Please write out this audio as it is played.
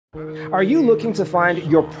Are you looking to find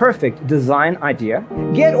your perfect design idea?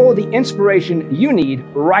 Get all the inspiration you need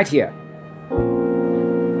right here.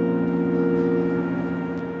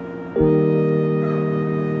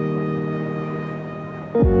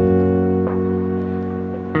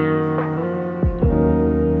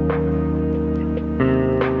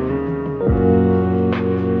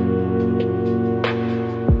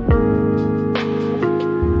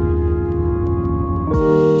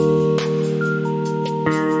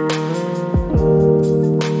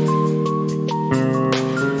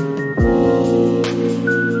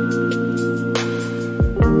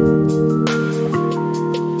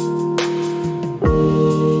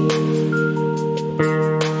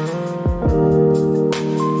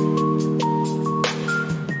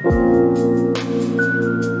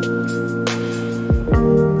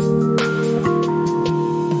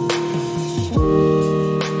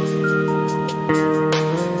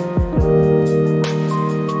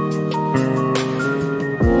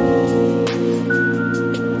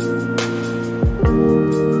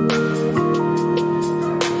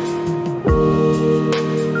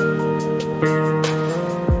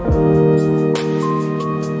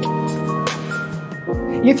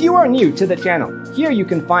 If you are new to the channel, here you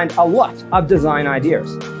can find a lot of design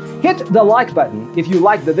ideas. Hit the like button if you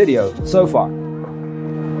like the video so far.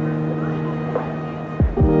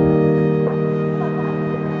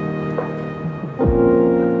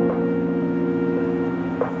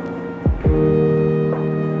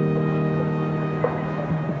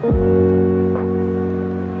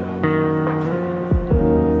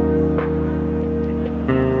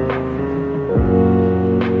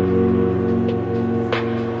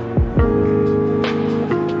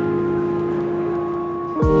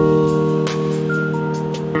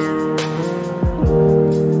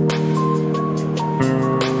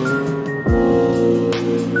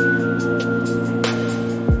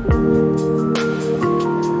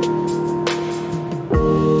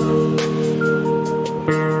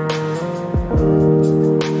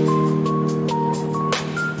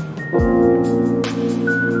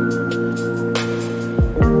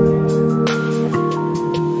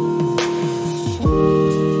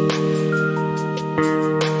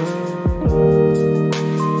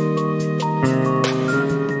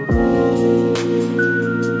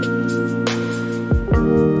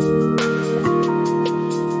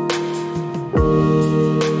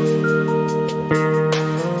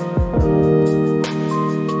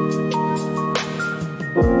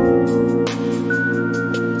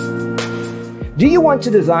 Do you want to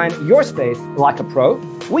design your space like a pro?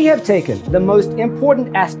 We have taken the most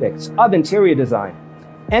important aspects of interior design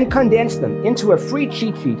and condensed them into a free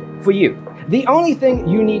cheat sheet for you. The only thing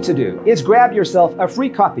you need to do is grab yourself a free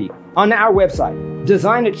copy on our website,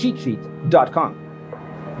 designercheatsheet.com.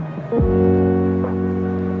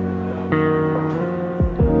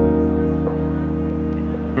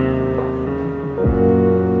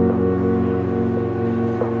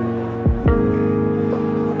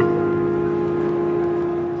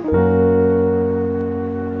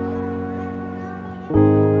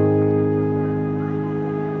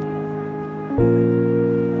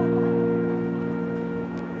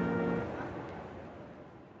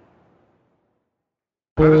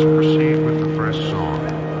 Let us proceed with the first song.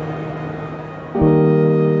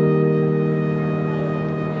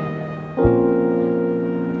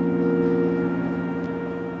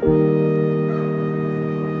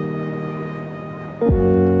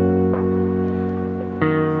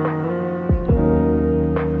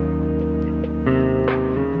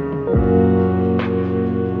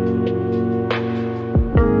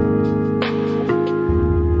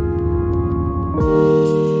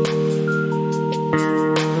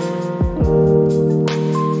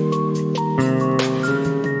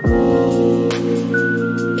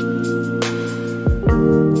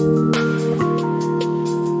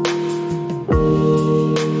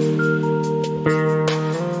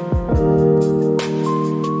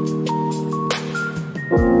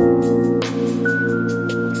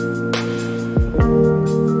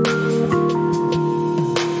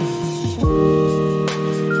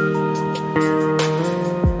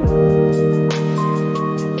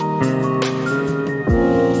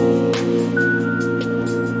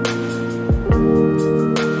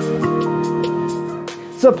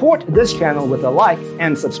 Support this channel with a like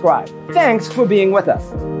and subscribe. Thanks for being with us.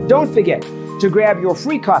 Don't forget to grab your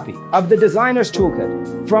free copy of the Designer's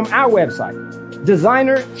Toolkit from our website,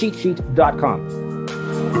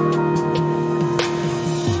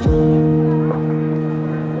 designercheatsheet.com.